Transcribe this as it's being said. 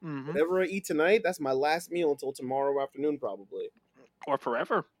Mm-hmm. Whatever I eat tonight, that's my last meal until tomorrow afternoon, probably. Or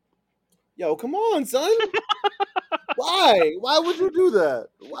forever. Yo, come on, son. Why? Why would you do that?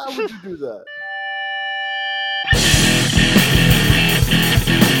 Why would you do that?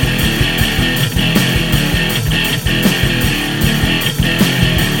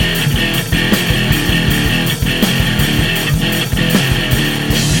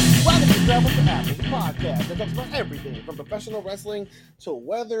 Welcome to Travels to Apples, a podcast that talks about everything from professional wrestling to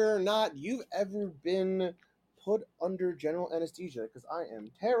whether or not you've ever been put under general anesthesia, because I am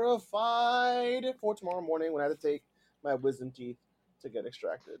terrified for tomorrow morning when I have to take my wisdom teeth to get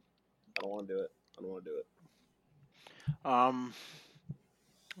extracted. I don't want to do it. I don't want to do it. Um,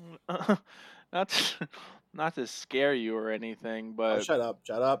 not to, not to scare you or anything, Oh, but shut up.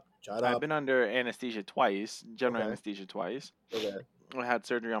 Shut up. Shut I've up. been under anesthesia twice, general Okay. anesthesia twice. Okay. I had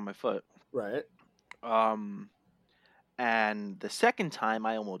surgery on my foot. Right. Um, and the second time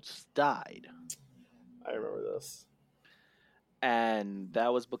I almost died, I remember this. and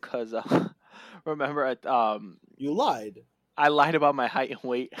that was because remember You lied. I lied about my height and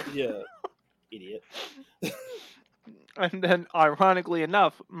weight, Yeah. Idiot. and then ironically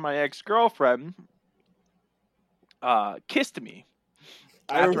enough, my ex-girlfriend kissed me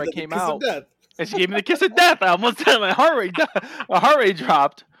I after remember I the came kiss of out. death. And she gave me the kiss of death. I almost had my heart rate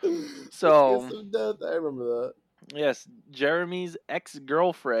dropped. The So kiss of death. I remember that. yes, Jeremy's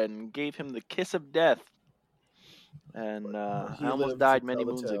ex-girlfriend gave him the kiss of death, and He I almost lived to died tell many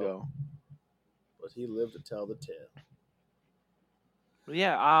the moons tale. ago. But he lived to tell the tale. But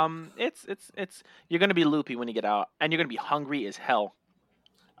yeah, it's you're gonna be loopy when you get out, and you're gonna be hungry as hell.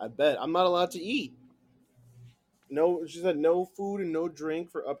 I bet. I'm not allowed to eat. No, she said no food and no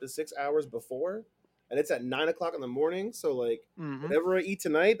drink for up to 6 hours before. And it's at 9 o'clock in the morning. So, like, Mm-hmm. whatever I eat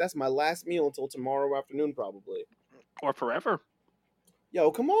tonight, that's my last meal until tomorrow afternoon, probably. Or forever.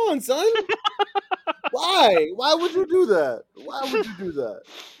 Yo, come on, son. Why? Why would you do that? Why would you do that?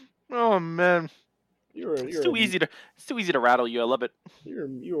 Oh man, You're it's too easy to rattle you. I love it.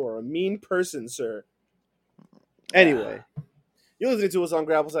 you are a mean person, sir. Anyway, you're listening to us on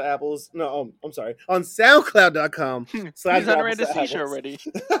Grapples to Apples. No, I'm sorry. On SoundCloud.com slash He's under Grapples to anesthesia Apples. already.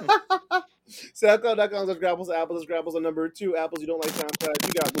 SoundCloud.com slash Grapples to Apples. Grapples are number 2. Apples, you don't like SoundCloud.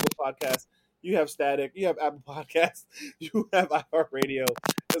 You got Google Podcasts. You have Static. You have Apple Podcasts. You have iHeartRadio.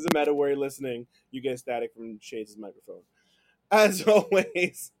 Doesn't matter where you're listening. You get Static from Shades' microphone. As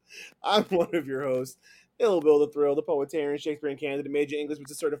always, I'm one of your hosts, Ill Bill the Thrill, the poetarian, Shakespearean candidate, major English,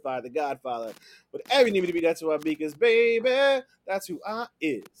 Mr. Certified, the Godfather. Whatever you need me to be, that's who I be, because baby, that's who I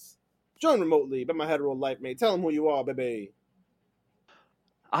is. Joined remotely by my hetero life mate. Tell him who you are, baby.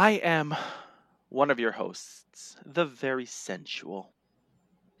 I am one of your hosts, the very sensual,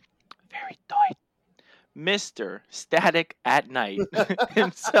 very tight, Mr. Static at Night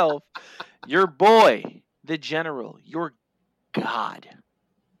himself, your boy, the general, your god,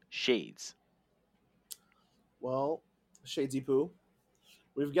 Shades. Well, Shadesy Poo,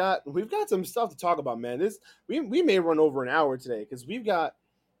 we've got some stuff to talk about, man. We may run over an hour today because we've got,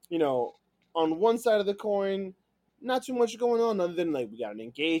 on one side of the coin, not too much going on other than, like, we got an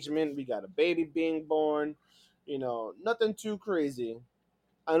engagement, we got a baby being born, nothing too crazy.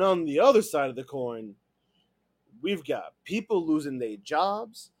 And on the other side of the coin, we've got people losing their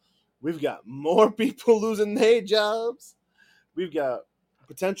jobs. We've got more people losing their jobs. We've got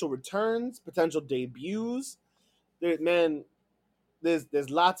potential returns, potential debuts. There's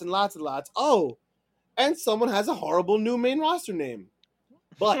lots and lots and lots. Oh, and someone has a horrible new main roster name.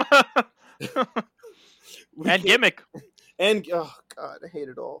 But And gimmick. And oh god, I hate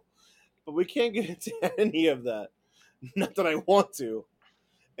it all. But we can't get into any of that. Not that I want to,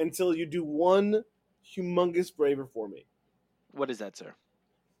 until you do one humongous favor for me. What is that, sir?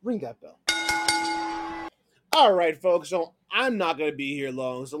 Ring that bell. All right, folks. So I'm not going to be here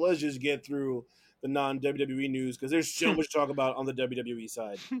long. So let's just get through the non-WWE news because there's so much to talk about on the WWE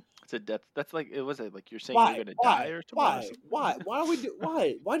side. It's a death. That's like it was it like you're saying you're gonna die or tomorrow. Why do we do?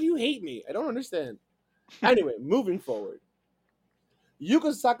 Why do you hate me? I don't understand. Anyway, moving forward,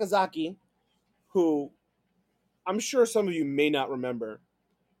 Yuka Sakazaki, who I'm sure some of you may not remember,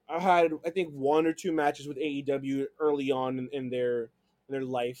 I had, I think, 1 or 2 matches with AEW early on in their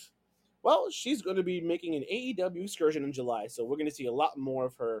life. Well, she's going to be making an AEW excursion in July, so we're going to see a lot more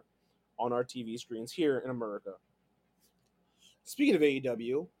of her on our TV screens here in America. Speaking of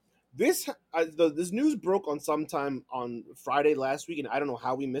AEW, this news broke on sometime on Friday last week, and I don't know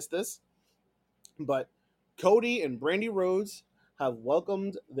how we missed this, but Cody and Brandy Rhodes have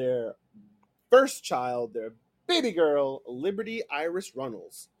welcomed their first child, their baby girl, Liberty Iris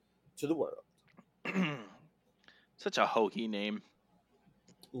Runnels, to the world. Such a hokey name.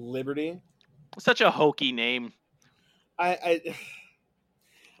 Liberty. Such a hokey name. I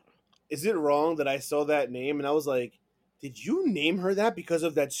is it wrong that I saw that name and I was like, did you name her that because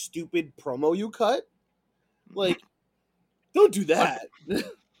of that stupid promo you cut? Like, don't do that.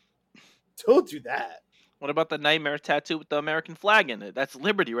 Don't do that. What about the nightmare tattoo with the American flag in it? That's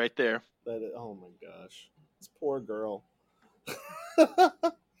Liberty right there. Oh my gosh. This poor girl.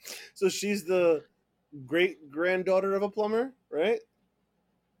 So she's the great granddaughter of a plumber, right?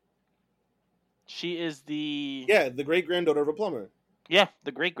 She is the Yeah, the great granddaughter of a plumber.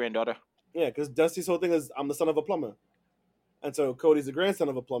 the great granddaughter. Yeah, because Dusty's whole thing is I'm the son of a plumber. And so Cody's the grandson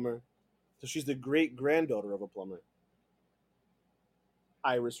of a plumber. So she's the great granddaughter of a plumber.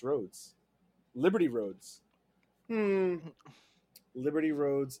 Iris Rhodes. Liberty Rhodes. Liberty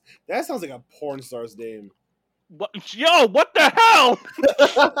Rhodes. That sounds like a porn star's name. What? Yo, what the hell?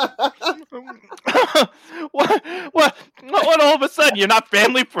 What? All of a sudden, you're not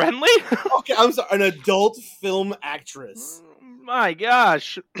family friendly? Okay, I'm sorry. An adult film actress. My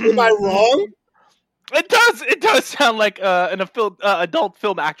gosh. Am I wrong? It does sound like an adult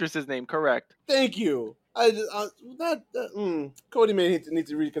film actress's name. Correct. Thank you. Cody may need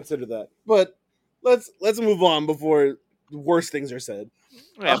to reconsider that. But let's move on before worse things are said.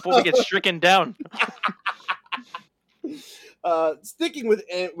 Yeah, before we get stricken down. Sticking with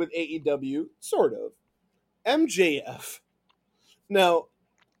AEW, sort of. MJF. Now,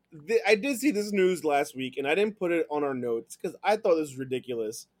 I did see this news last week, and I didn't put it on our notes because I thought this was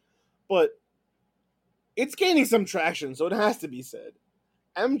ridiculous. But it's gaining some traction, so it has to be said.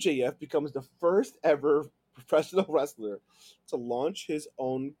 MJF becomes the first ever professional wrestler to launch his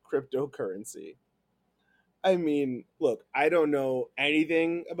own cryptocurrency. I mean, look, I don't know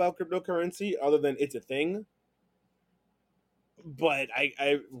anything about cryptocurrency other than it's a thing. But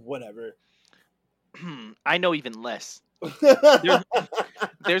I whatever. I know even less.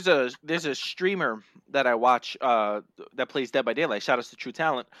 There's a streamer that I watch that plays Dead by Daylight. Shout out to True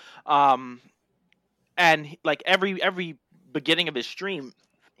Talent. And like every beginning of his stream,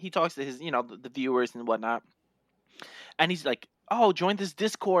 he talks to his the viewers and whatnot, and he's like, "Oh, join this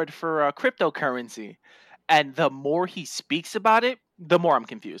Discord for cryptocurrency." And the more he speaks about it, the more I'm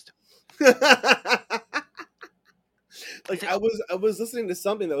confused. Like I was listening to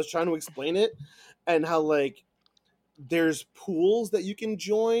something that was trying to explain it, and how like there's pools that you can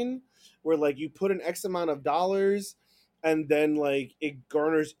join where like you put an X amount of dollars and then like it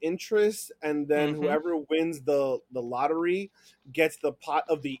garners interest, and then whoever wins the lottery gets the pot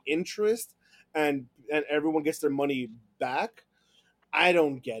of the interest, and everyone gets their money back. I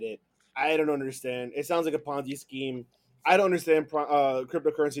don't get it. I don't understand. It sounds like a Ponzi scheme. I don't understand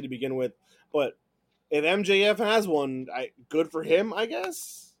cryptocurrency to begin with, but if MJF has one, good for him, I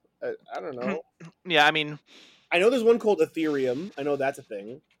guess. I don't know. Yeah, I mean, I know there's one called Ethereum. I know that's a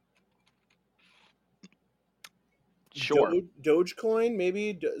thing. Sure. Dogecoin,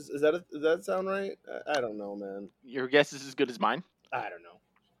 maybe. Does that sound right? I don't know, man. Your guess is as good as mine. I don't know.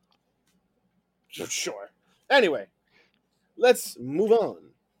 Sure. Anyway, let's move on.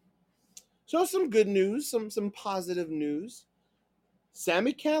 So some good news, some positive news.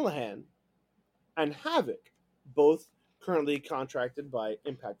 Sami Callihan and Havoc, both currently contracted by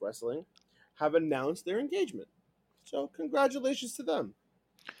Impact Wrestling, have announced their engagement. So congratulations to them.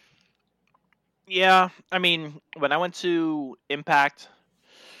 Yeah, I mean, when I went to Impact,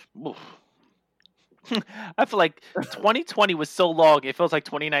 I feel like 2020 was so long. It feels like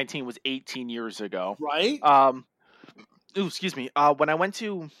 2019 was 18 years ago. Right? Excuse me. When I went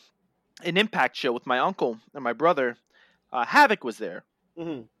to an Impact show with my uncle and my brother, Havoc was there.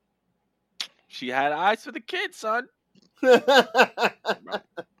 Mm-hmm. She had eyes for the kid, son.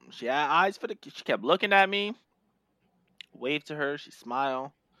 She had eyes for the kid. She kept looking at me. Waved to her. She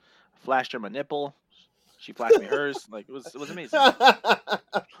smiled. Flashed her my nipple. She flashed me hers. Like it was amazing.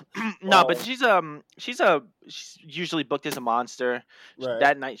 No, but she's usually booked as a monster. Right.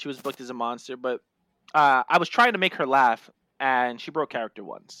 That night she was booked as a monster, but I was trying to make her laugh, and she broke character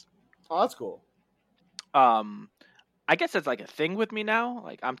once. Oh, that's cool. I guess that's like a thing with me now.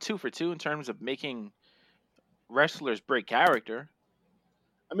 Like I'm 2 for 2 in terms of making wrestlers break character.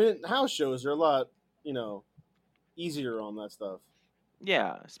 I mean, house shows are a lot, easier on that stuff.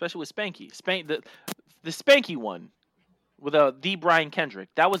 Yeah, especially with Spanky. The Spanky one with the Brian Kendrick.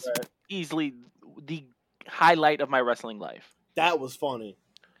 That was easily the highlight of my wrestling life. That was funny.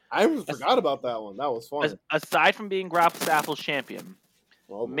 I forgot about that one. That was funny. Aside from being Grapples to Apples champion,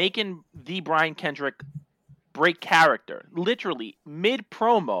 making the Brian Kendrick break character, literally mid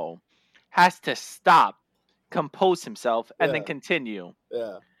promo, has to stop, compose himself, and then continue.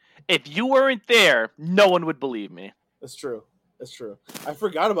 Yeah. If you weren't there, no one would believe me. That's true. That's true. I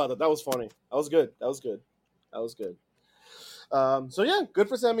forgot about that. That was funny. That was good. So yeah, good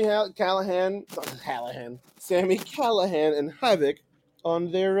for Sammy Sammy Callahan and Havoc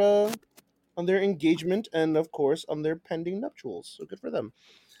on their engagement and of course on their pending nuptials. So good for them.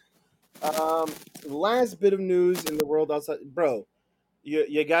 Last bit of news in the world outside, bro.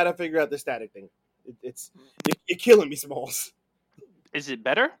 You gotta figure out the static thing. You're killing me, Smalls. Is it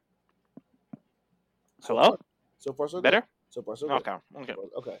better? So Hello? far, so far so Better? good. So far so good. Okay.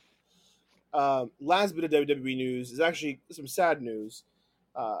 Okay. Last bit of WWE news is actually some sad news.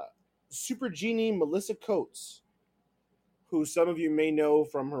 Super Genie Melissa Coates, who some of you may know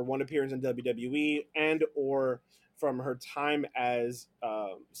from her one appearance in WWE and or from her time as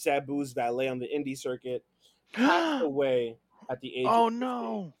Sabu's valet on the indie circuit, passed away at the age Oh of 50.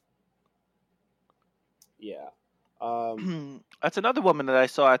 no. Yeah. That's another woman that I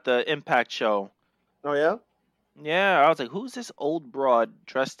saw at the Impact show. Oh yeah. Yeah, I was like, who's this old broad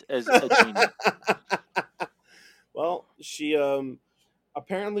dressed as a genie? Well, she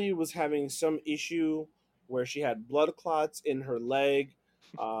apparently was having some issue where she had blood clots in her leg,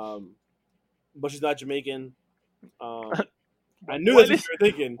 but she's not Jamaican. I knew that's what you were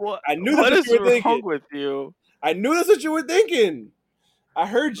thinking. I knew that's what you were thinking. What is wrong with you? I knew that's what you were thinking. I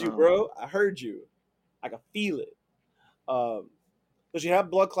heard you, Oh. bro. I heard you. I could feel it. So she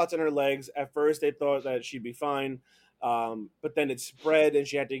had blood clots in her legs. At first, they thought that she'd be fine, but then it spread, and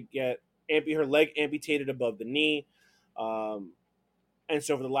she had to get her leg amputated above the knee. And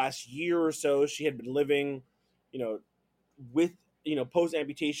so for the last year or so, she had been living, with post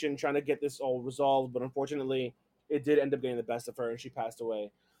amputation, trying to get this all resolved. But unfortunately, it did end up getting the best of her, and she passed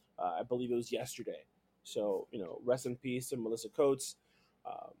away. I believe it was yesterday. So rest in peace to Melissa Coates.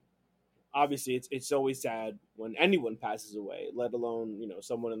 Obviously, it's always sad when anyone passes away, let alone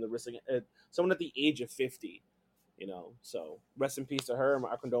someone someone at the age of 50. So rest in peace to her.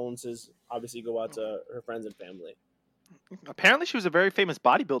 Our condolences obviously go out to her friends and family. Apparently, she was a very famous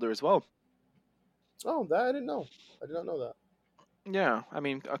bodybuilder as well. Oh, that I didn't know. I did not know that. Yeah, I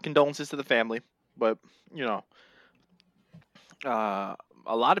mean, condolences to the family, but a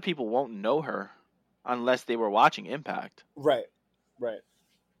lot of people won't know her unless they were watching Impact. Right.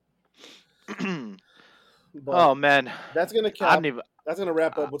 But oh man, that's gonna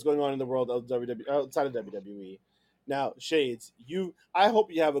wrap up what's going on in the world of WWE outside of WWE. Now, Shades, I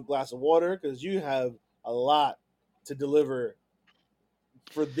hope you have a glass of water because you have a lot to deliver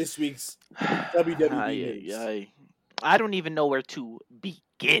for this week's WWE news. I don't even know where to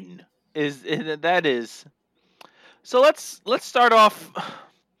begin. So let's start off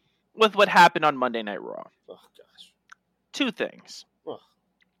with what happened on Monday Night Raw. Oh gosh. Two things. Oh.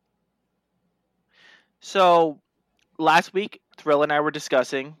 So last week, Thrill and I were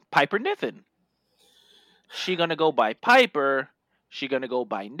discussing Piper Niven. She gonna go by Piper? She gonna go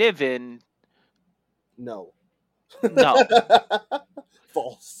by Niven? No.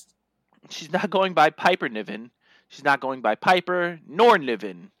 False. She's not going by Piper Niven. She's not going by Piper nor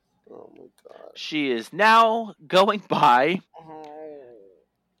Niven. Oh my god. She is now going by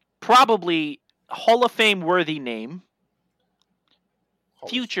probably Hall of Fame worthy name.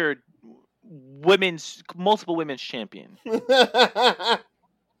 Future multiple women's champion.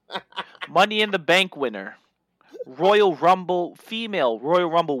 Money in the Bank winner. Female Royal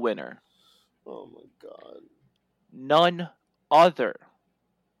Rumble winner. Oh my god. None other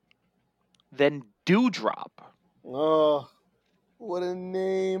than Doudrop. Oh, what a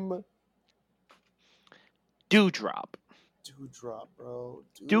name. Doudrop, bro.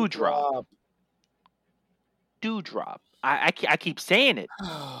 Doudrop. I keep saying it.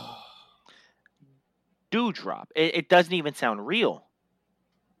 Doudrop. It doesn't even sound real.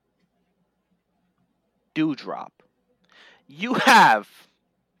 Doudrop. You have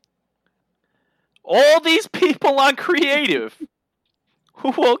all these people on creative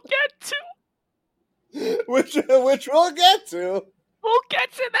who we'll get to. Which we'll get to. We'll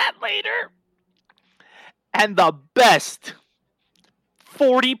get to that later. And the best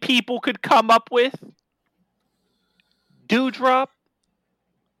 40 people could come up with, Doudrop.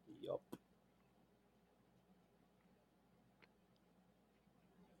 Yup.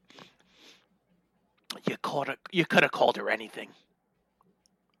 You could have called her anything.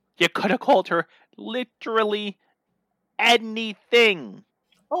 You could have called her literally anything.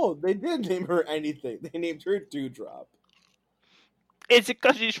 Oh, they did name her anything. They named her Doudrop. Is it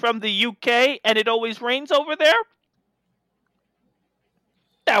because she's from the UK and it always rains over there?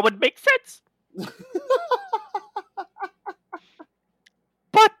 That would make sense.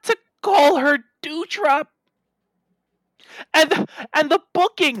 But to call her Doudrop and the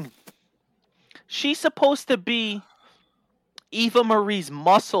booking, she's supposed to be Eva Marie's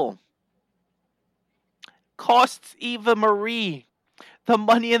muscle. Costs Eva Marie the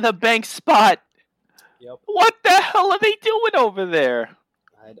Money in the Bank spot. Yep. What the hell are they doing over there?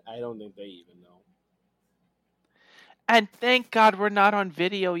 I don't think they even know. And thank God we're not on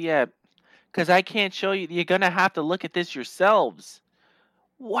video yet, because I can't show you. You're going to have to look at this yourselves.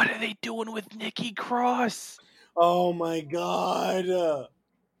 What are they doing with Nikki Cross? Oh my god.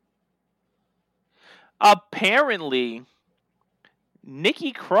 Apparently,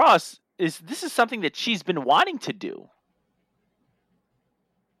 Nikki Cross this is something that she's been wanting to do.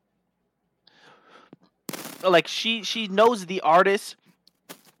 Like she knows the artist.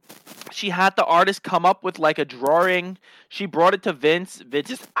 She had the artist come up with like a drawing. She brought it to Vince. Vince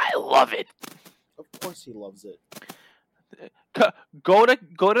is, I love it. Of course he loves it. Go to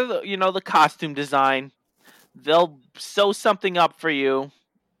the the costume design. They'll sew something up for you.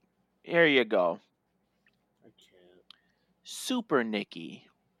 Here you go. I can't. Super Nikki.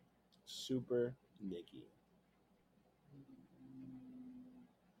 Super Nikki.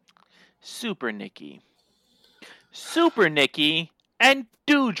 Super Nikki. Super Nikki and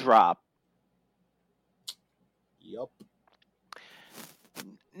Dewdrop. Yup.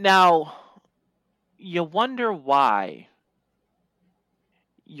 Now, you wonder why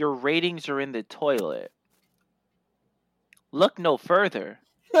your ratings are in the toilet. Look no further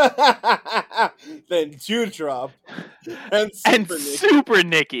Then Dewdrop and and Super Nikki. Super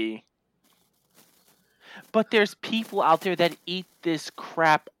Nikki. But there's people out there that eat this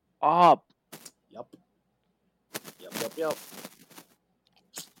crap up. Yup. Yup.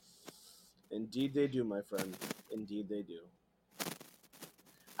 Indeed they do, my friend. Indeed they do.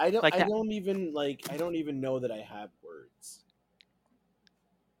 I don't even know that I have words.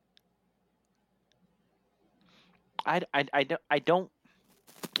 I don't.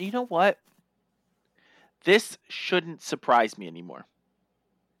 You know what? This shouldn't surprise me anymore.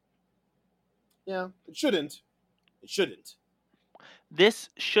 Yeah, it shouldn't. It shouldn't. This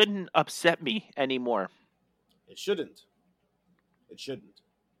shouldn't upset me anymore. It shouldn't. It shouldn't.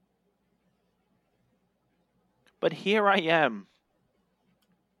 But here I am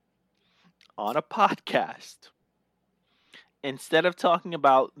on a podcast. Instead of talking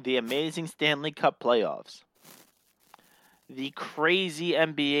about the amazing Stanley Cup playoffs, the crazy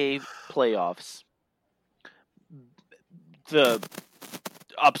NBA playoffs, the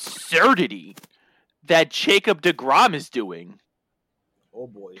absurdity that Jacob deGrom is doing, Oh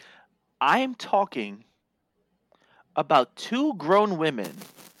boy. I'm talking about two grown women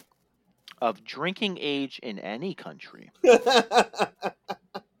of drinking age in any country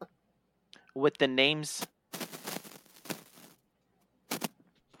with the names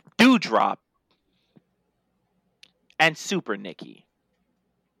Dewdrop and Super Nikki.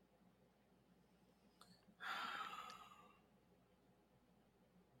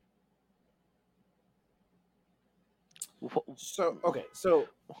 So okay, so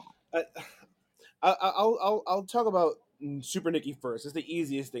I'll talk about Super Nikki first. It's the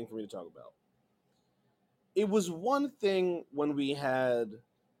easiest thing for me to talk about. It was one thing when we had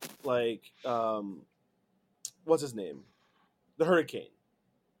like what's his name, the Hurricane.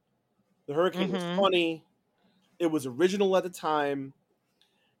 The Hurricane was funny. It was original at the time,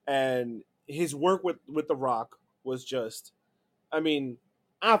 and his work with The Rock was just. I mean,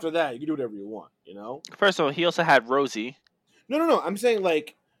 after that, you can do whatever you want, you know. First of all, he also had Rosie. No. I'm saying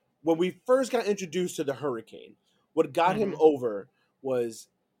like when we first got introduced to the Hurricane, what got him over was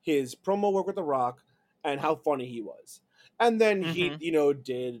his promo work with The Rock and how funny he was. And then he,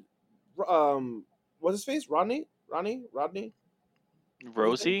 did what's his face? Rodney?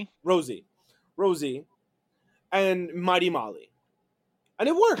 Rosie. And Mighty Molly. And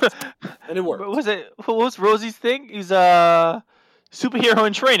it worked. What was Rosie's thing? He's a superhero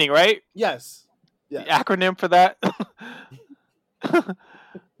in training, right? Yes. The acronym for that.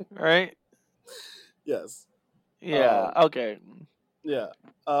 Right? Yes. Yeah, okay. Yeah.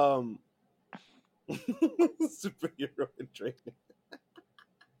 Superhero in training.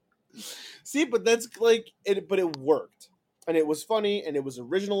 See, but that's like it. But it worked, and it was funny, and it was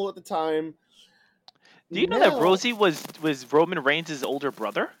original at the time. Do you know that Rosie was Roman Reigns' older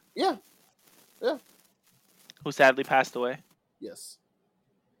brother? Yeah. Who sadly passed away. Yes.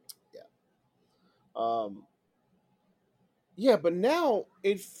 Yeah. Yeah, but now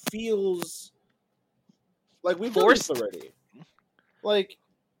it feels like we've forced done this already. Like,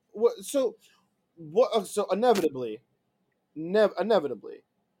 what? So, what? So inevitably,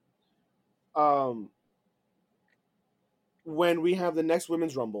 when we have the next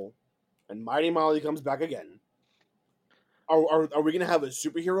women's rumble, and Mighty Molly comes back again, are we gonna have a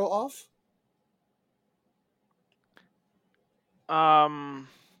superhero off? Um,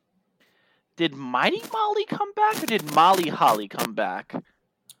 did Mighty Molly come back or did Molly Holly come back?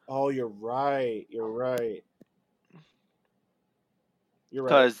 Oh, you're right. You're right. You're right.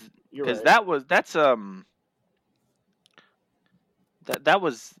 Because You're right. that was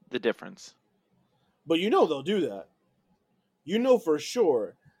the difference. But you know they'll do that. You know for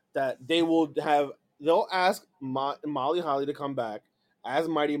sure that they'll ask Molly Holly to come back as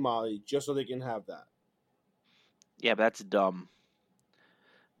Mighty Molly just so they can have that. Yeah, but that's dumb.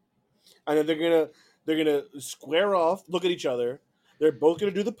 And then they're gonna square off, look at each other. They're both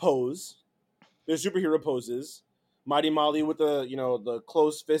gonna do the pose. Their superhero poses. Mighty Molly with the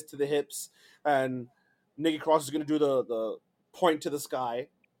closed fist to the hips, and Nikki Cross is gonna do the point to the sky.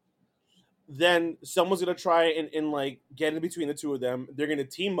 Then someone's gonna try and like get in between the two of them. They're gonna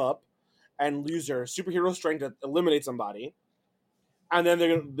team up and use their superhero strength to eliminate somebody, and then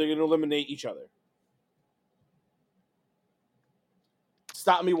they're gonna eliminate each other.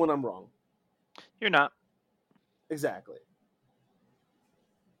 Stop me when I'm wrong. You're not. Exactly.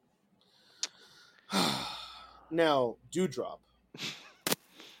 Now, Dewdrop.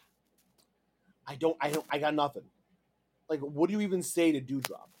 I got nothing. Like, what do you even say to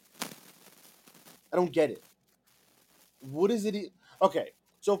Dewdrop? I don't get it. What is it? Okay,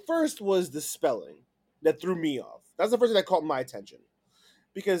 so first was the spelling that threw me off. That's the first thing that caught my attention.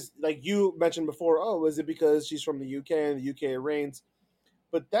 Because, like you mentioned before, oh, is it because she's from the UK and the UK it rains?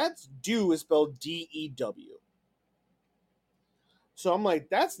 But that's Dew is spelled D-E-W. So I'm like,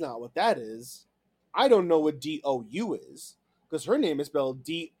 that's not what that is. I don't know what D-O-U is. Because her name is spelled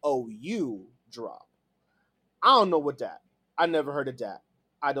D-O-U drop. I don't know what that. I never heard of that.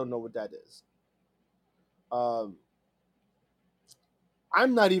 I don't know what that is. I'm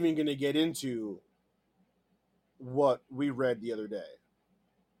not even going to get into what we read the other day.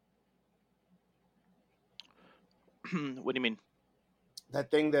 What do you mean? That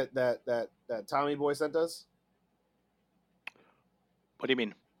thing that Tommy Boy sent us What do you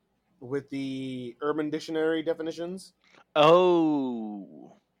mean? with the Urban Dictionary definitions.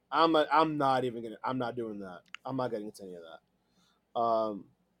 Oh. I'm not doing that. I'm not getting into any of that.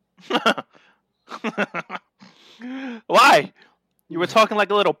 Why? You were talking like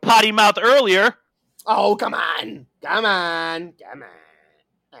a little potty mouth earlier. Oh, come on, guy. I don't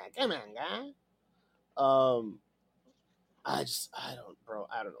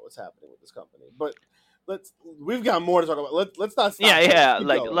know what's happening with this company, but we've got more to talk about. Let's not stop. Yeah. Keep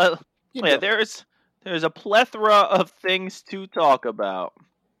Like, going. Keep going. there's a plethora of things to talk about.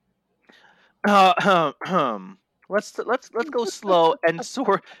 Let's go slow and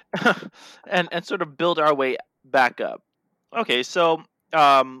sort and sort of build our way back up. Okay, so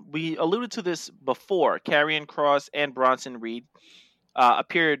we alluded to this before. Karrion Kross and Bronson Reed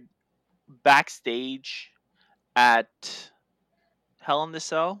appeared backstage at Hell in the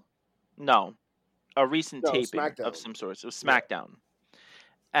Cell. No, a recent No, taping SmackDown. of some sort. It was Yeah. SmackDown,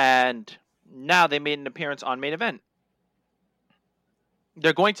 and now they made an appearance on Main Event.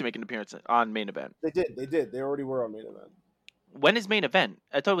 They're going to make an appearance on Main Event. They did. They already were on Main Event. When is Main Event?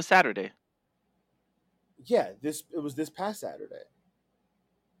 I thought it was Saturday. Yeah, it was this past Saturday.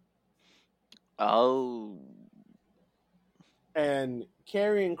 Oh. And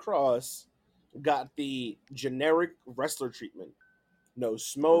Karrion Kross got the generic wrestler treatment. No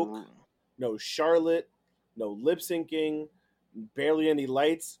smoke, no Charlotte, no lip syncing, barely any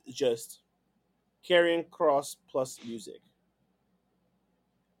lights, just Karrion Kross plus music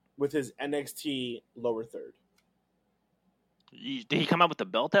with his NXT lower third. Did he come out with the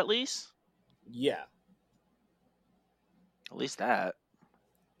belt at least? Yeah. At least that.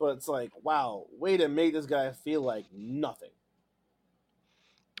 But it's like, wow, way to make this guy feel like nothing.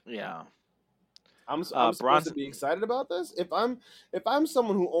 Yeah. I'm supposed to be excited about this. If I'm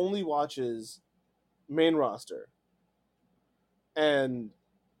someone who only watches main roster, and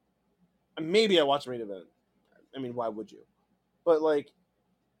maybe I watch Main Event. I mean, why would you? But like,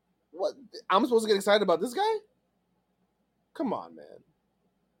 what? I'm supposed to get excited about this guy? Come on, man.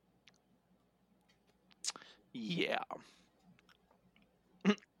 Yeah.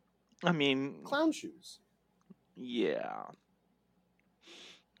 I mean, clown shoes. Yeah.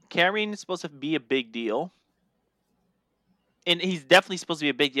 Karrion is supposed to be a big deal. And he's definitely supposed to be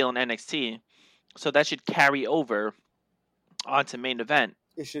a big deal in NXT. So that should carry over onto Main Event.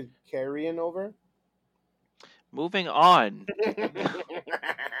 It should carry in over. Moving on.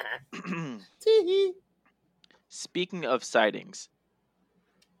 Speaking of sightings.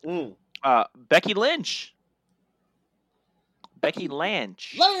 Becky Lynch. Becky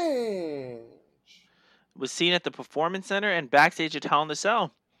Lynch was seen at the Performance Center and backstage at Hell in the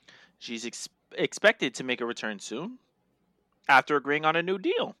Cell. She's expected to make a return soon. after agreeing on a new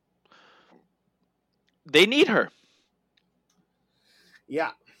deal. They need her.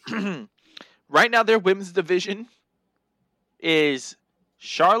 Yeah. Right now, their women's division is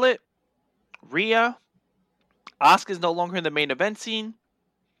Charlotte, Rhea, Asuka's no longer in the main event scene,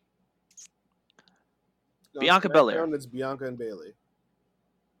 Bianca Belair. It's Bianca and Bailey.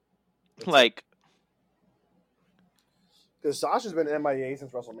 Like, because Sasha's been MIA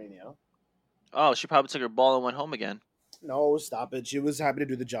since WrestleMania. oh, she probably took her ball and went home again. No, stop it. She was happy to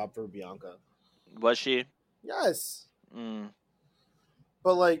do the job for Bianca. Was she? Yes. Mm.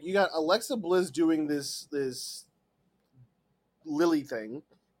 But like, you got Alexa Bliss doing this Lily thing.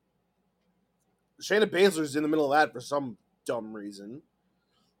 Shayna Baszler's in the middle of that for some dumb reason.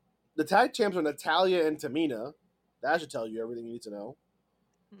 The tag champs are Natalya and Tamina. That should tell you everything you need to know.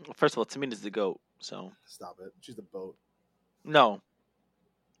 First of all, Tamina's the GOAT, so. Stop it. She's the boat. No.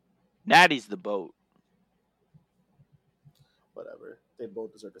 Natty's the boat. Whatever. They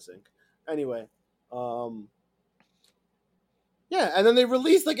both deserve to sink. Anyway. Yeah, and then they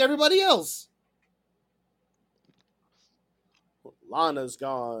released like everybody else. Lana's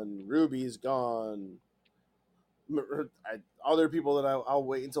gone. Ruby's gone. Other people that I'll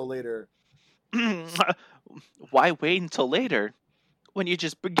wait until later. Why wait until later when you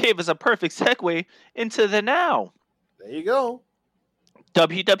just gave us a perfect segue into the now? There you go.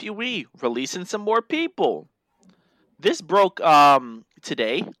 WWE releasing some more people. This broke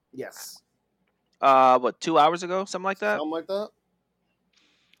today. Yes. 2 hours ago? Something like that? Something like that.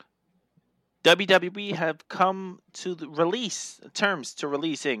 WWE have come to the terms to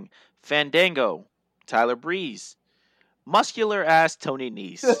releasing Fandango, Tyler Breeze, muscular ass Tony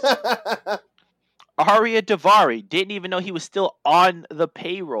Nese, Aria Davari, didn't even know he was still on the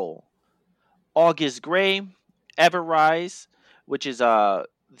payroll, August Gray, Everrise, which is the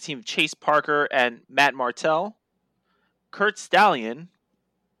team of Chase Parker and Matt Martell, Kurt Stallion,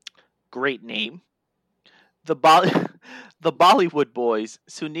 great name, the Bollywood Boys,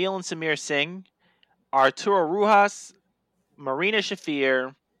 Sunil and Samir Singh, Arturo Rujas, Marina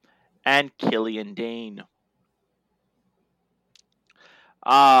Shafir, and Killian Dane.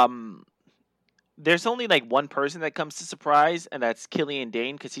 There's only like one person that comes to surprise, and that's Killian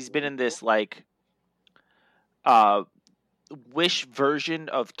Dane, because he's been in this like Wish version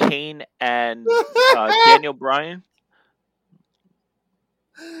of Kane and Daniel Bryan.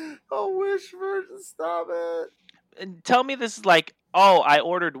 Oh, Wish version, stop it. And tell me this is like, oh, I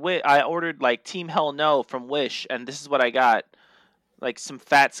ordered like Team Hell No from Wish, and this is what I got, like some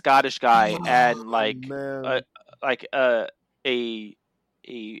fat Scottish guy and like an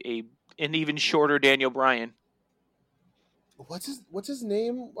even shorter Daniel Bryan. What's his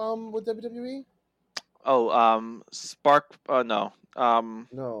name with WWE? Oh, Spark. No.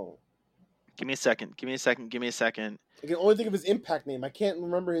 No. Give me a second. I can only think of his Impact name. I can't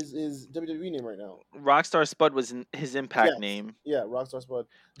remember his WWE name right now. Rockstar Spud was his Impact name. Yeah, Rockstar Spud.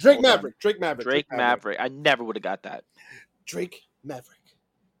 Drake Maverick. I never would have got that. Drake Maverick.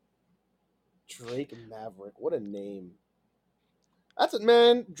 What a name. That's it,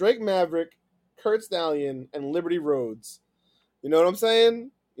 man. Drake Maverick, Kurt Stallion, and Liberty Rhodes. You know what I'm saying?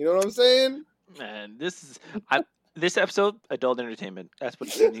 Man, this episode, adult entertainment. That's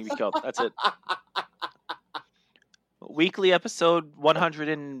what it needs to be called. That's it. Weekly episode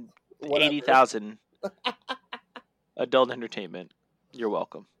 180,000. Adult entertainment. You're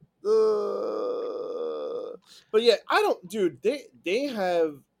welcome. But yeah, dude, they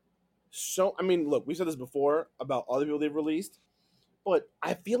have so, I mean, look, we said this before about other people they've released, but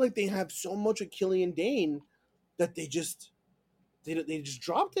I feel like they have so much of Killian Dane that they just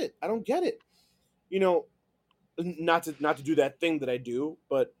dropped it. I don't get it. You know, not to do that thing that I do,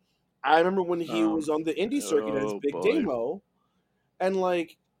 but I remember when he was on the indie circuit as Big Damo, and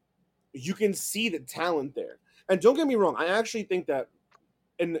like, you can see the talent there. And don't get me wrong, I actually think that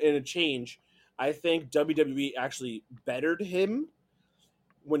in a change, I think WWE actually bettered him.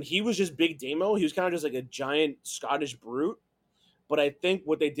 When he was just Big Damo, he was kind of just like a giant Scottish brute. But I think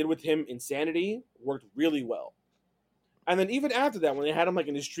what they did with him in Sanity worked really well. And then even after that, when they had him like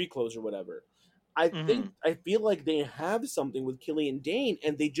in his street clothes or whatever, I feel like they have something with Killian Dane,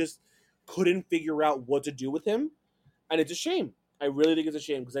 and they just couldn't figure out what to do with him. And it's a shame. I really think it's a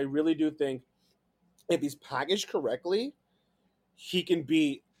shame, because I really do think if he's packaged correctly, he can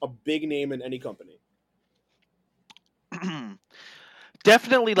be a big name in any company.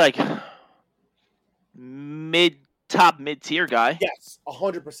 Definitely like top mid-tier guy. Yes,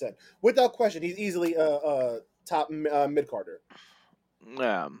 100%. Without question, he's easily top mid-carder.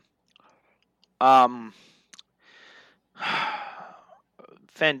 Yeah.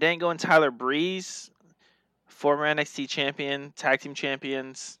 Fandango and Tyler Breeze former NXT champion, tag team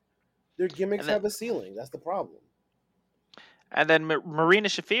champions, Their gimmicks and then have a ceiling. That's the problem. Marina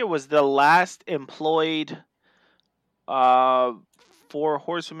Shafir was the last employed uh, four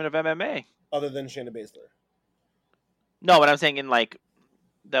horsewomen of MMA. Other than Shayna Baszler. No, what I'm saying in like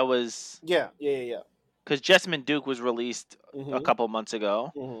that was Yeah. because Jessamine Duke was released a Mm-hmm. couple months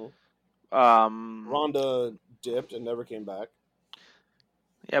ago. Mm-hmm. Ronda dipped and never came back.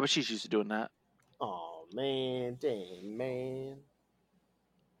 Yeah, but she's used to doing that. Oh man, dang man.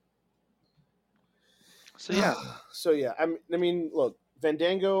 So yeah, I mean, look,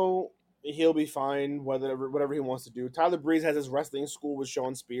 Fandango, he'll be fine. Whatever he wants to do. Tyler Breeze has his wrestling school with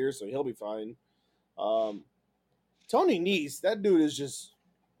Sean Spears, so he'll be fine. Tony Nese, that dude is just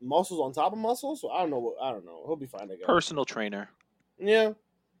muscles on top of muscles. So I don't know. He'll be fine, I guess. personal trainer. Yeah.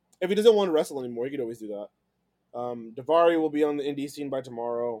 If he doesn't want to wrestle anymore, he could always do that. Davari will be on the indie scene by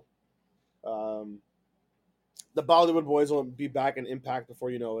tomorrow. The Bollywood Boys will be back in Impact before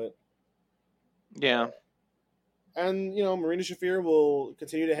you know it. Yeah. And, Marina Shafir will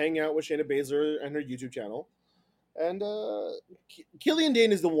continue to hang out with Shayna Baszler and her YouTube channel. And Killian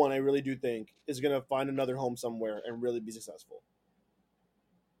Dane is the one I really do think is going to find another home somewhere and really be successful.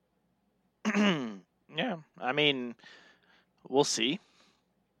 Yeah. I mean, we'll see.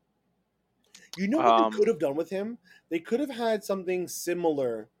 You know what they could have done with him? They could have had something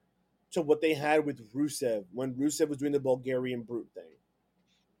similar to what they had with Rusev when Rusev was doing the Bulgarian Brute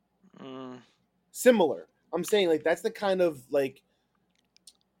thing. Similar. I'm saying, like, that's the kind of, like,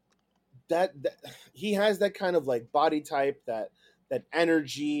 that he has that kind of, like, body type, that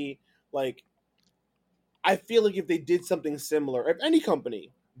energy. Like, I feel like if they did something similar, if any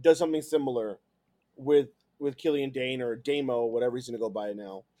company does something similar with Killian Dane or Damo, whatever he's going to go by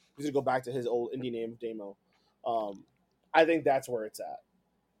now, he's going to go back to his old indie name, Damo. I think that's where it's at.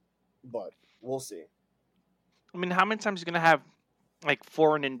 But we'll see. I mean, how many times are you going to have, like,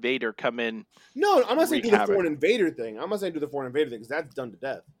 Foreign Invader come in? No, I'm not saying do the Foreign Invader thing. I'm not saying do the Foreign Invader thing because that's done to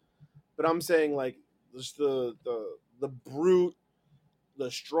death. But I'm saying, like, just the brute,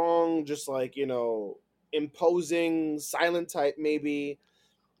 the strong, just like, imposing, silent type maybe,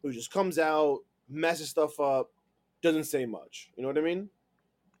 who just comes out, messes stuff up, doesn't say much. You know what I mean?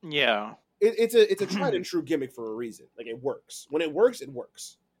 Yeah. It's a tried and true gimmick for a reason. Like, it works. When it works, it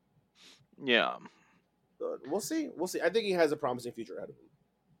works. Yeah. But we'll see. I think he has a promising future ahead of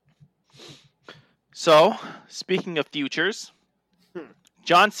him. So, speaking of futures,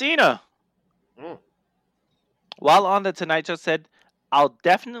 John Cena, while on the Tonight Show, said, "I'll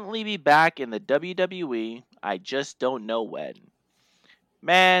definitely be back in the WWE. I just don't know when."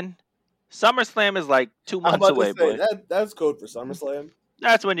 Man, SummerSlam is like 2 months away, boy. That's code for SummerSlam.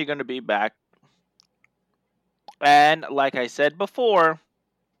 That's when you're going to be back. And like I said before,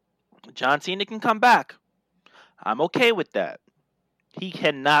 John Cena can come back. I'm okay with that. He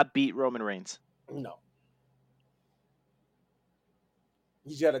cannot beat Roman Reigns. No.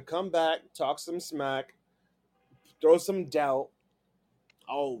 He's got to come back, talk some smack, throw some doubt.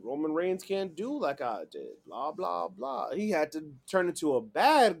 Oh, Roman Reigns can't do like I did. Blah, blah, blah. He had to turn into a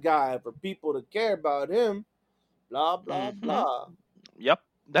bad guy for people to care about him. Blah, blah, blah. Yep.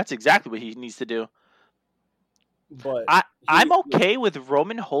 That's exactly what he needs to do. But I'm okay with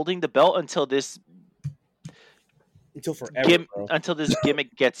Roman holding the belt until forever, bro. Until this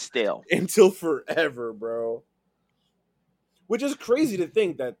gimmick gets stale. Until forever, bro. Which is crazy to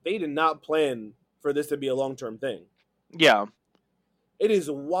think that they did not plan for this to be a long-term thing. Yeah. It is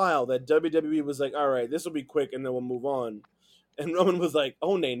wild that WWE was like, all right, this will be quick and then we'll move on. And Roman was like,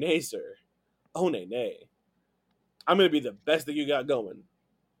 oh, nay, sir. Oh, nay. I'm going to be the best that you got going.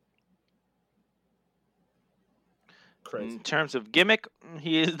 Crazy. In terms of gimmick,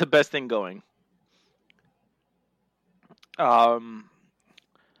 he is the best thing going. All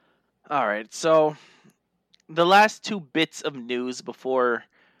right, so the last two bits of news before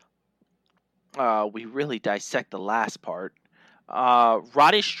we really dissect the last part.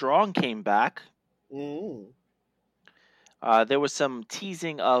 Roddy Strong came back. Mm. There was some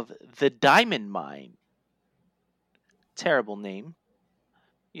teasing of the Diamond Mine. Terrible name.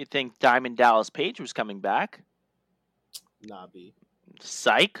 You'd think Diamond Dallas Page was coming back. Nah, B.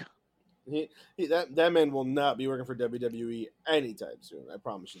 Psych. That man will not be working for WWE anytime soon. I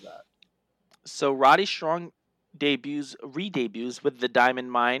promise you that. So Roddy Strong re-debuts with the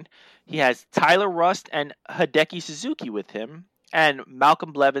Diamond Mine. He has Tyler Rust and Hideki Suzuki with him, and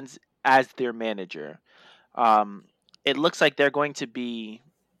Malcolm Blevins as their manager. It looks like they're going to be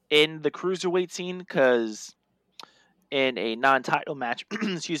in the cruiserweight scene because in a non-title match, on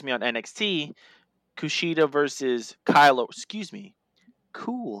NXT, Kushida versus Kyle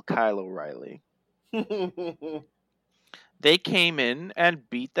O'Reilly. They came in and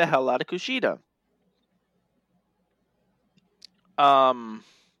beat the hell out of Kushida.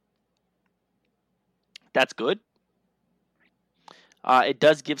 That's good. It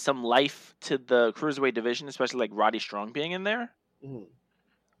does give some life to the cruiserweight division, especially like Roddy Strong being in there. Mhm.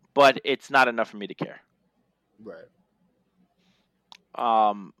 But it's not enough for me to care. Right.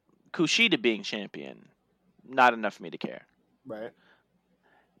 Kushida being champion, not enough for me to care. Right.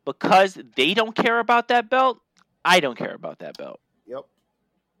 Because they don't care about that belt, I don't care about that belt. Yep.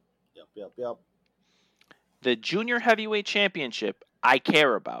 The Junior Heavyweight Championship, I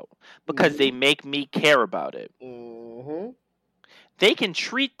care about because they make me care about it. Mm-hmm. They can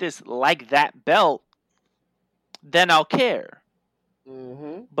treat this like that belt, then I'll care.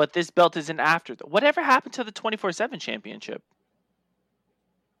 Mm-hmm. But this belt is an afterthought. Whatever happened to the 24/7 championship?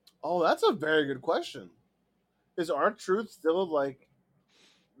 Oh, that's a very good question. Is R-Truth still like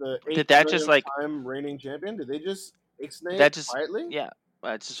the Did that just like time reigning champion? Did they just ixnay that just quietly? yeah,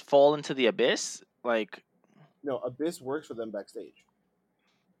 just fall into the abyss? Like No, Abyss works for them backstage.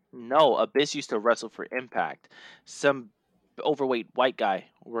 no, Abyss used to wrestle for Impact. Some overweight white guy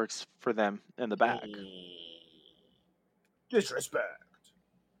works for them in the back. Disrespect.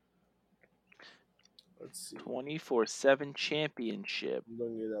 Let's see. 24/7 championship. I'm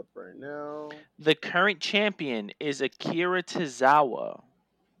looking it up right now. The current champion is Akira Tozawa.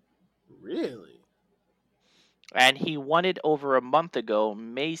 Really? And he won it over a month ago,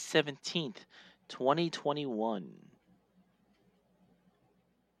 May 17th, 2021.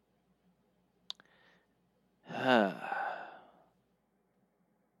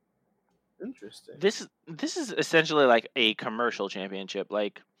 Interesting. This is essentially like a commercial championship.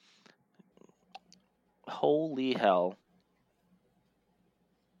 Like, holy hell!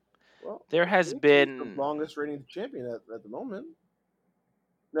 Well, There has he's been the longest reigning champion at the moment.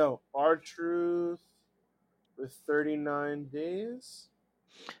 No, R-Truth with 39 days.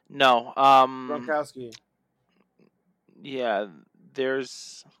 no. Gronkowski. Yeah,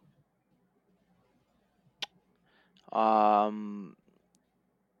 there's R-Truth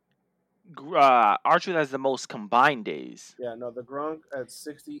has the most combined days. Yeah, no, the Gronk at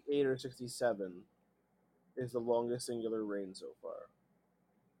 68 or 67 is the longest singular reign so far.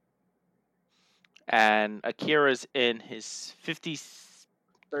 And Akira's in his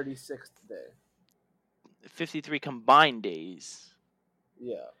 36th day. 53 combined days.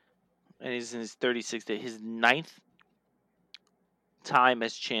 Yeah. And he's in his 36th day. His 9th time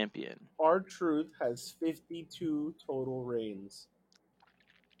as champion. R-Truth has 52 total reigns.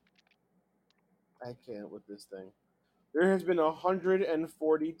 I can't with this thing. There has been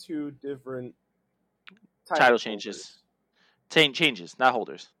 142 different title changes. Changes, not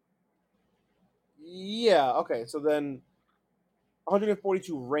holders. Yeah, okay. So then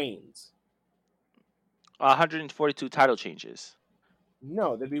 142 reigns. 142 title changes.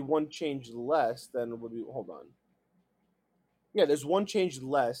 No, there'd be one change less than would be. Hold on. Yeah, there's one change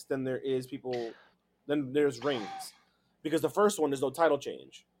less than there is people. Then there's reigns, because the first one there's no title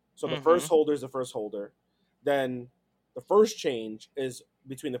change. So the first holder is the first holder. Then the first change is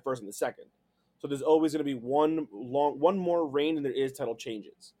between the first and the second. So there's always going to be one more reign than there is title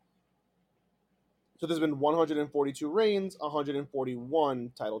changes. So there's been 142 reigns,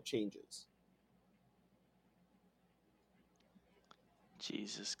 141 title changes.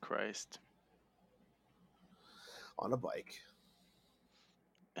 Jesus Christ. On a bike.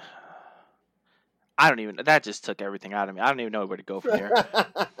 I don't even. That just took everything out of me. I don't even know where to go from here.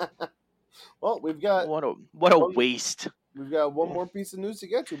 Well, we've got what a waste. We've got one more piece of news to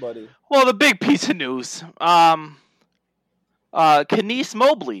get to, buddy. Well, the big piece of news. Kenice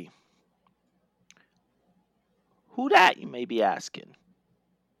Mobley. Who that, you may be asking?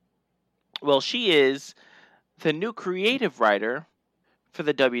 Well, she is the new creative writer for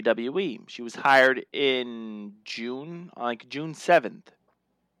the WWE. She was hired in June 7th.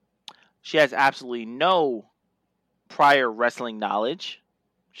 She has absolutely no prior wrestling knowledge.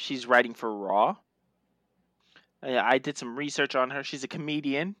 She's writing for Raw. I did some research on her. She's a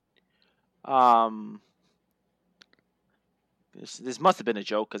comedian. This must have been a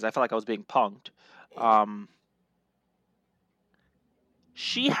joke because I felt like I was being punked.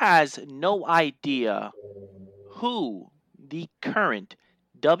 She has no idea who the current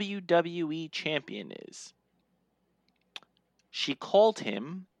WWE champion is. She called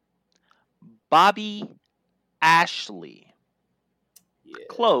him Bobby Ashley. Yeah.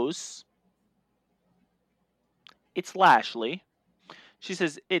 Close. It's Lashley. She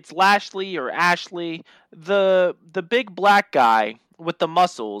says it's Lashley or Ashley, the big black guy with the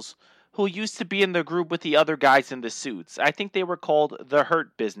muscles who used to be in the group with the other guys in the suits. I think they were called the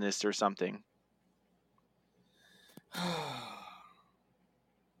Hurt Business or something.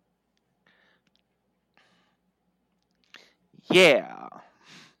 Yeah.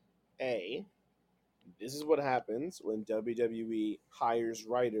 A, this is what happens when WWE hires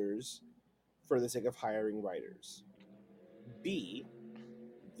writers for the sake of hiring writers. B,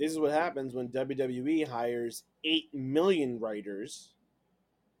 this is what happens when WWE hires 8 million writers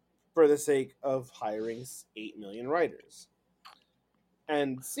for the sake of hiring 8 million writers.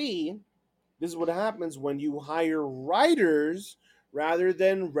 And C, this is what happens when you hire writers rather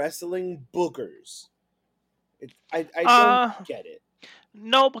than wrestling bookers. I don't Uh, get it.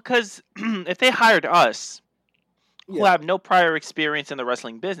 no, because if they hired us, who Yeah, have no prior experience in the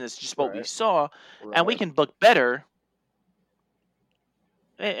wrestling business, just what we right, saw, and we right. can book better,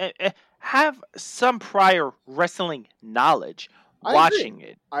 have some prior wrestling knowledge, I agree. watching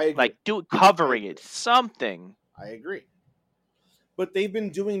it, I agree. like do I covering agree. it, something. I agree. But they've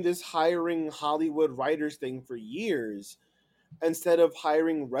been doing this hiring Hollywood writers thing for years instead of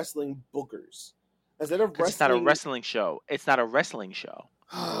hiring wrestling bookers. Instead of Because it's not a wrestling wrestling show. It's not a wrestling show.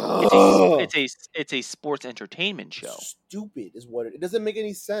 Ugh. It's a sports entertainment show. Stupid is what it doesn't make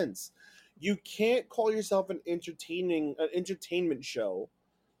any sense. You can't call yourself an entertainment show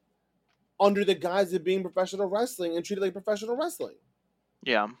under the guise of being professional wrestling and treat it like professional wrestling.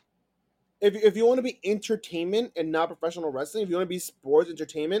 Yeah. If you want to be entertainment and not professional wrestling, if you want to be sports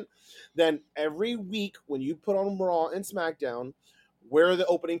entertainment, then every week when you put on Raw and SmackDown, where are the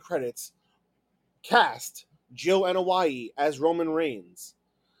opening credits? Cast Joe Anoa'i as Roman Reigns,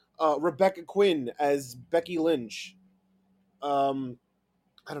 Rebecca Quinn as Becky Lynch. I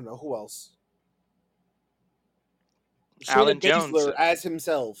don't know who else. Shayna Alan Jones. Baszler as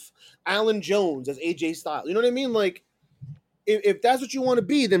himself, Alan Jones as AJ Styles. You know what I mean? Like, if that's what you want to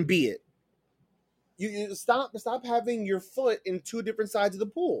be, then be it. You stop having your foot in two different sides of the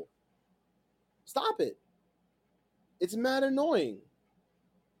pool. Stop it. It's mad annoying.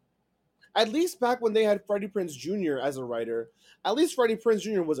 At least back when they had Freddie Prinze Jr. as a writer, at least Freddie Prinze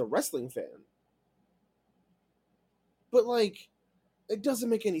Jr. was a wrestling fan. But like, it doesn't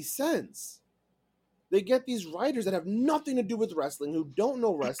make any sense. They get these writers that have nothing to do with wrestling, who don't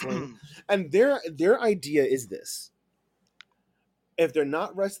know wrestling, and their idea is this: if they're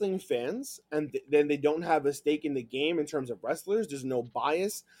not wrestling fans, and then they don't have a stake in the game in terms of wrestlers, there's no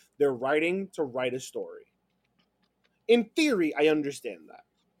bias. They're writing to write a story. In theory, I understand that.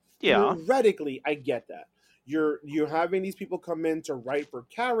 Yeah. Theoretically, I get that. You're having these people come in to write for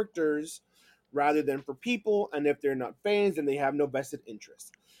characters rather than for people, and if they're not fans, then they have no vested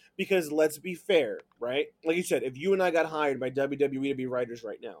interest. Because let's be fair, right? Like you said, if you and I got hired by WWE to be writers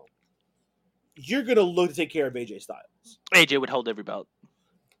right now, you're gonna look to take care of AJ Styles. AJ would hold every belt.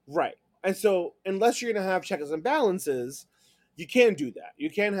 Right. And so unless you're gonna have checks and balances, you can't do that. You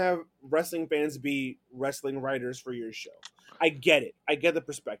can't have wrestling fans be wrestling writers for your show. I get it. I get the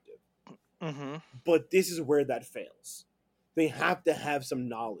perspective. Mm-hmm. But this is where that fails. They have to have some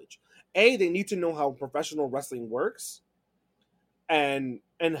knowledge. A, they need to know how professional wrestling works and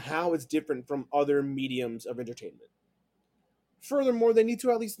how it's different from other mediums of entertainment. Furthermore, they need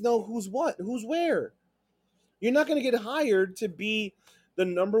to at least know who's what, who's where. You're not going to get hired to be the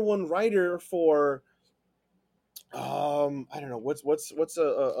number one writer for I don't know, what's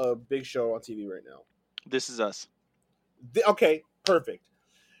a big show on TV right now. This Is Us. Okay, perfect.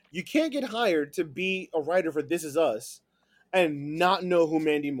 You can't get hired to be a writer for This Is Us and not know who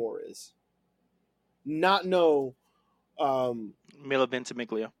Mandy Moore is. Not know Mila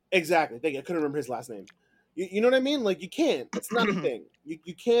Ventimiglia. exactly. Thank you. I couldn't remember his last name. You know what I mean? Like, you can't. It's not a thing.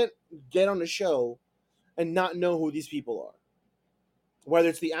 You can't get on a show and not know who these people are, whether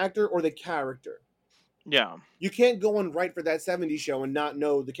it's the actor or the character. Yeah. You can't go and write for that 70s show and not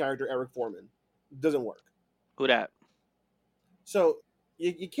know the character Eric Foreman. It doesn't work. Who that? So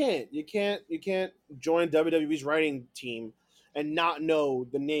you can't join WWE's writing team and not know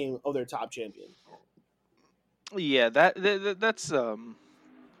the name of their top champion. Yeah, that's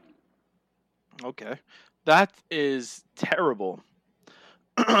okay. That is terrible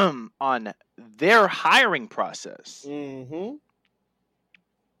on their hiring process. Mm-hmm.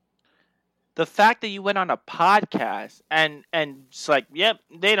 The fact that you went on a podcast and it's like, yep,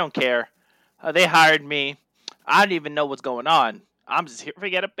 they don't care. They hired me. I don't even know what's going on. I'm just here to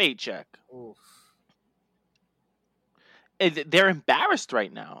get a paycheck. Oof. They're embarrassed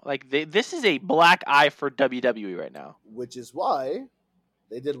right now. Like this is a black eye for WWE right now. Which is why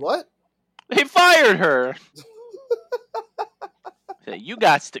they did what? They fired her. You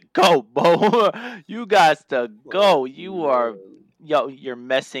got to go, Bo. You got to go. You are, you're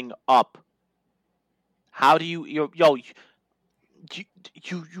messing up. How do you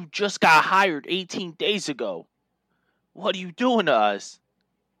just got hired 18 days ago. What are you doing to us?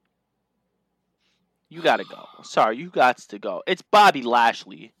 You gotta go. Sorry, you got to go. It's Bobby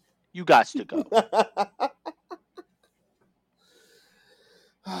Lashley. You got to go.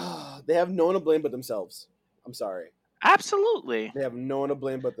 They have no one to blame but themselves. I'm sorry. Absolutely. They have no one to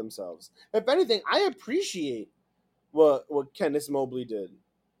blame but themselves. If anything, I appreciate what Candice Mobley did.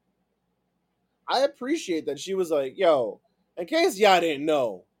 I appreciate that she was like, yo, in case y'all didn't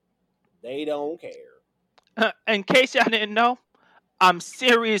know, they don't care. In case y'all didn't know, I'm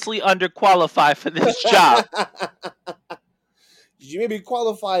seriously underqualified for this job. You may be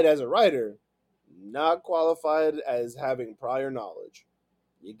qualified as a writer, not qualified as having prior knowledge.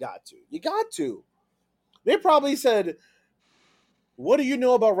 You got to. You got to. They probably said, what do you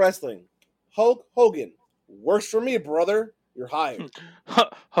know about wrestling? Hulk Hogan. Works for me, brother. You're hired.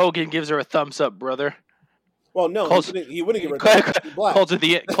 Hogan gives her a thumbs up, brother. Well, no, he wouldn't give her a thumbs up. He's black. Calls her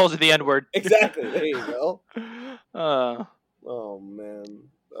the N-word. Exactly. There you go. Oh, man.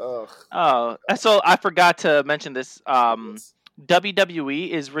 Ugh. Oh, so I forgot to mention this. WWE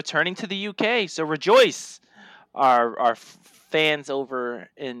is returning to the UK, so rejoice, our fans over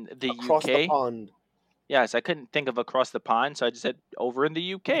in the Across UK. The pond. Yes, I couldn't think of across the pond, so I just said over in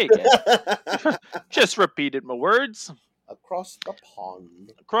the UK again. Just repeated my words. Across the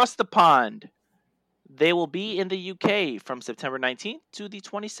pond. Across the pond. They will be in the UK from September 19th to the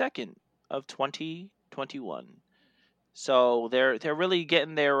 22nd of 2021. So they're really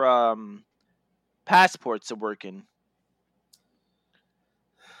getting their passports working.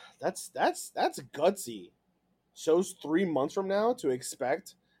 That's gutsy. Shows 3 months from now to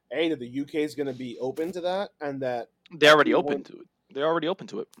expect that the UK is going to be open to that, and that they're already open to it. They're already open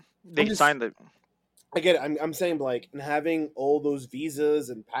to it. They signed it. I get it. I'm saying, like, and having all those visas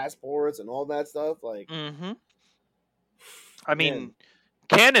and passports and all that stuff, like. Mm-hmm. I mean,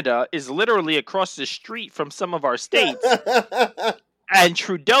 Canada is literally across the street from some of our states, and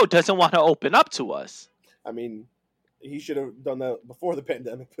Trudeau doesn't want to open up to us. I mean, he should have done that before the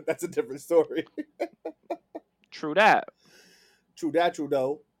pandemic, but that's a different story. True that. True that,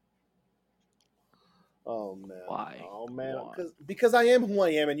 Trudeau. Oh man. Why? Oh man. Because I am who I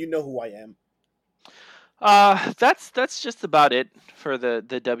am, and you know who I am. That's just about it for the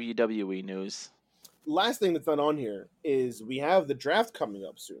WWE news. Last thing that's not on here is we have the draft coming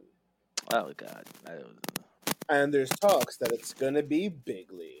up soon. Oh God. And there's talks that it's gonna be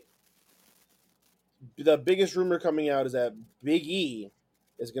bigly. The biggest rumor coming out is that Big E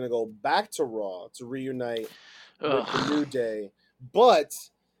is gonna go back to Raw to reunite with the New Day, but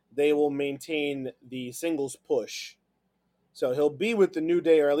they will maintain the singles push. So he'll be with the New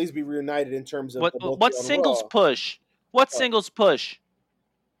Day, or at least be reunited in terms of what singles push? What singles push?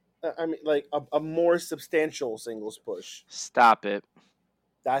 I mean, like a more substantial singles push. Stop it.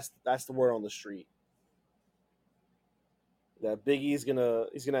 That's the word on the street. That Big E's gonna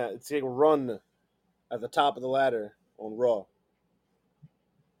take a run at the top of the ladder on Raw.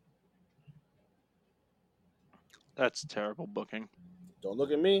 That's terrible booking. Don't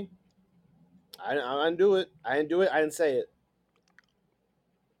look at me. I didn't do it. I didn't do it. I didn't say it.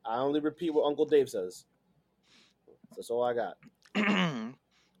 I only repeat what Uncle Dave says. That's all I got.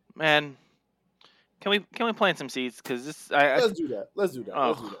 Man, can we plant some seeds? Because this, let's do that. Let's do that. Oh.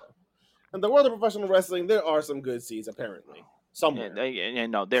 Let's do that. In the world of professional wrestling, there are some good seeds, apparently. Somewhere. Yeah,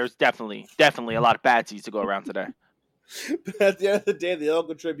 no, there's definitely a lot of bad seeds to go around today. But at the end of the day, they all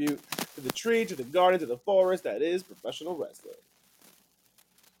contribute to the tree, to the garden, to the forest that is professional wrestling.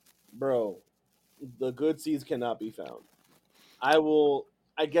 Bro, the good seeds cannot be found.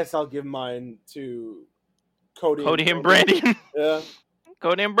 I guess I'll give mine to Cody and Brandy. Yeah.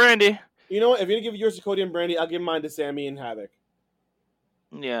 Cody and Brandy. You know what? If you're going to give yours to Cody and Brandy, I'll give mine to Sammy and Havoc.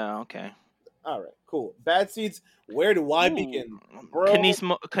 Yeah, okay. All right, cool. Bad seeds, where do I begin? Bro.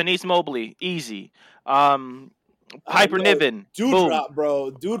 Kenice Mobley, easy. Piper Niven. Doudrop,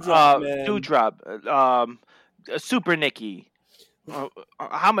 bro. Doudrop, man. Doudrop. Super Nikki.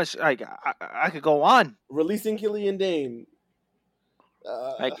 How much? Like I could go on. Releasing Killian Dane.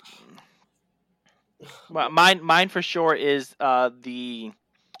 Mine for sure is the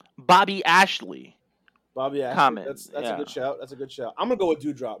Bobby Ashley. Bobby Ashley. Comment. That's a good shout. That's a good shout. I'm gonna go with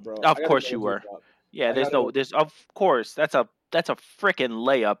Doudrop, bro. Of course you were. Yeah, there's of course. That's a freaking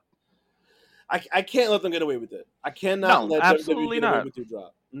layup. I can't let them get away with it. I cannot let absolutely WWE get away with Doudrop.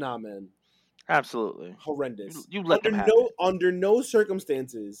 Nah, man. Absolutely. Horrendous. You let them have it. Under no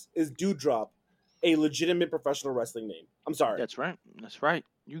circumstances is Doudrop a legitimate professional wrestling name. I'm sorry. That's right. That's right.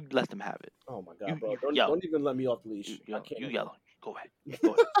 You let them have it. Oh my god, bro! Don't even let me off the leash. You yell. Go ahead.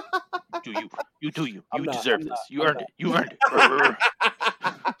 Go ahead. You do you. You do you. You deserve this. You earned it. You earned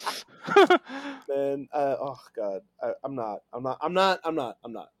it. Man, oh god, I'm not.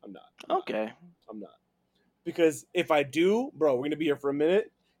 Okay. I'm not. Because if I do, bro, we're gonna be here for a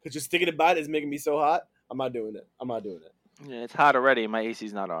minute. Because just thinking about it is making me so hot. I'm not doing it. Yeah, it's hot already. My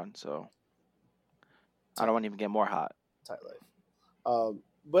AC's not on, so I don't want to even get more hot. Tight life.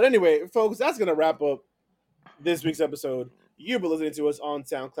 But anyway, folks, that's gonna wrap up this week's episode. You've been listening to us on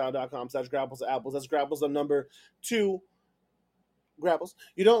SoundCloud.com/Grapples to Apples. That's Grapples on number 2. Grapples.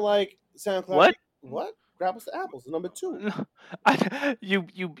 You don't like SoundCloud? What? Grapples to Apples, number 2.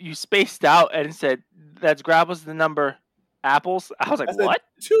 You spaced out and said that's Grapples the number apples. I was like, what?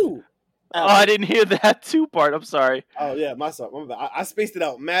 2. Apples. Oh, I didn't hear that 2 part. I'm sorry. Oh yeah, myself. I spaced it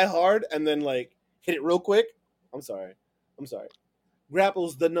out mad hard and then like hit it real quick. I'm sorry.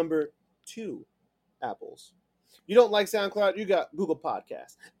 Grapples the number 2 apples. You don't like SoundCloud? You got Google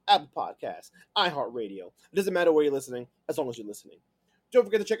Podcasts, Apple Podcasts, iHeartRadio. It doesn't matter where you're listening, as long as you're listening. Don't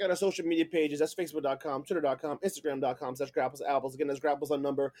forget to check out our social media pages. That's Facebook.com, Twitter.com, Instagram.com/Grapples to Apples. Again, that's Grapples on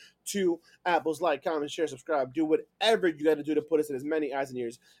number 2 apples. Like, comment, share, subscribe. Do whatever you got to do to put us in as many eyes and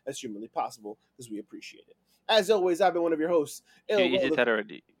ears as humanly possible, because we appreciate it. As always, I've been one of your hosts. You did that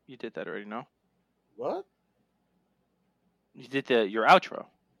already. You did that already, no? What? You did your outro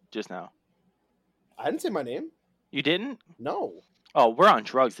just now. I didn't say my name. You didn't? No. Oh, we're on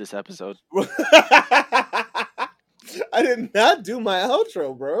drugs this episode. I did not do my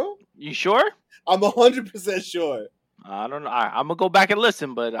outro, bro. You sure? I'm 100% sure. I don't know. I'm gonna go back and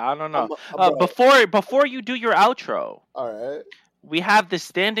listen, but I don't know. Before you do your outro, all right, we have the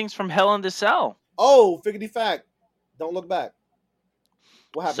standings from Hell in the Cell. Oh, figgity fact! Don't look back.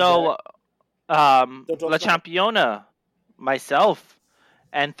 What happened? So, La Championa, myself,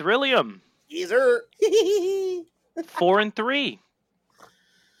 and Thrillium. Easer. 4-3.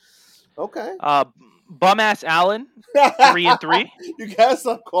 Okay. Bum-ass Allen, 3-3. You gotta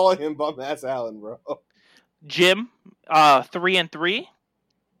stop calling him Bum-ass Allen, bro. Jim, 3-3.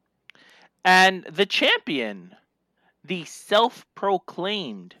 And the champion, the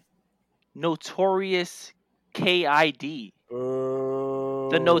self-proclaimed Notorious KID.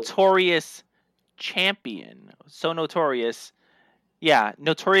 The notorious champion. So notorious. Yeah,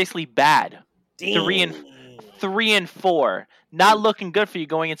 notoriously bad. Damn. 3-4. Not looking good for you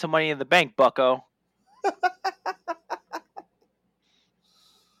going into Money in the Bank, bucko.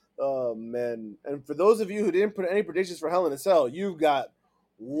 Oh, man. And for those of you who didn't put any predictions for Hell in a Cell, you've got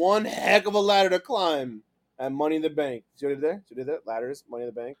one heck of a ladder to climb at Money in the Bank. See what I did there? See what I did there? Ladders, Money in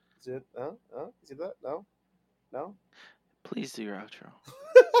the Bank. See it? No? You see that? No? Please do your outro.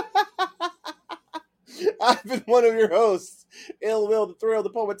 I've been one of your hosts, Ill Will, the Thrill, the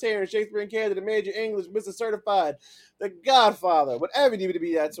Poetarian, Shakespearean Candidate, Major English, Mr. Certified, the Godfather. Whatever you need me to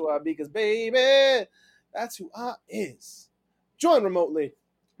be, that's who I be, because, baby, that's who I is. Join remotely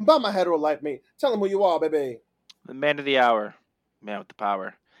by my hetero life mate. Tell him who you are, baby. The man of the hour. Man with the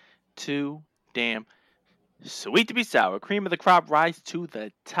power. Too damn sweet to be sour. Cream of the crop, rise to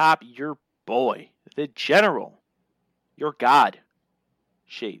the top. Your boy, the general. Your God.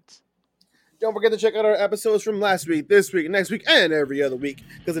 Shades. Don't forget to check out our episodes from last week, this week, next week, and every other week,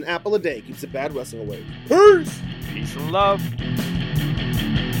 because an apple a day keeps a bad wrestling away. Peace! Peace and love.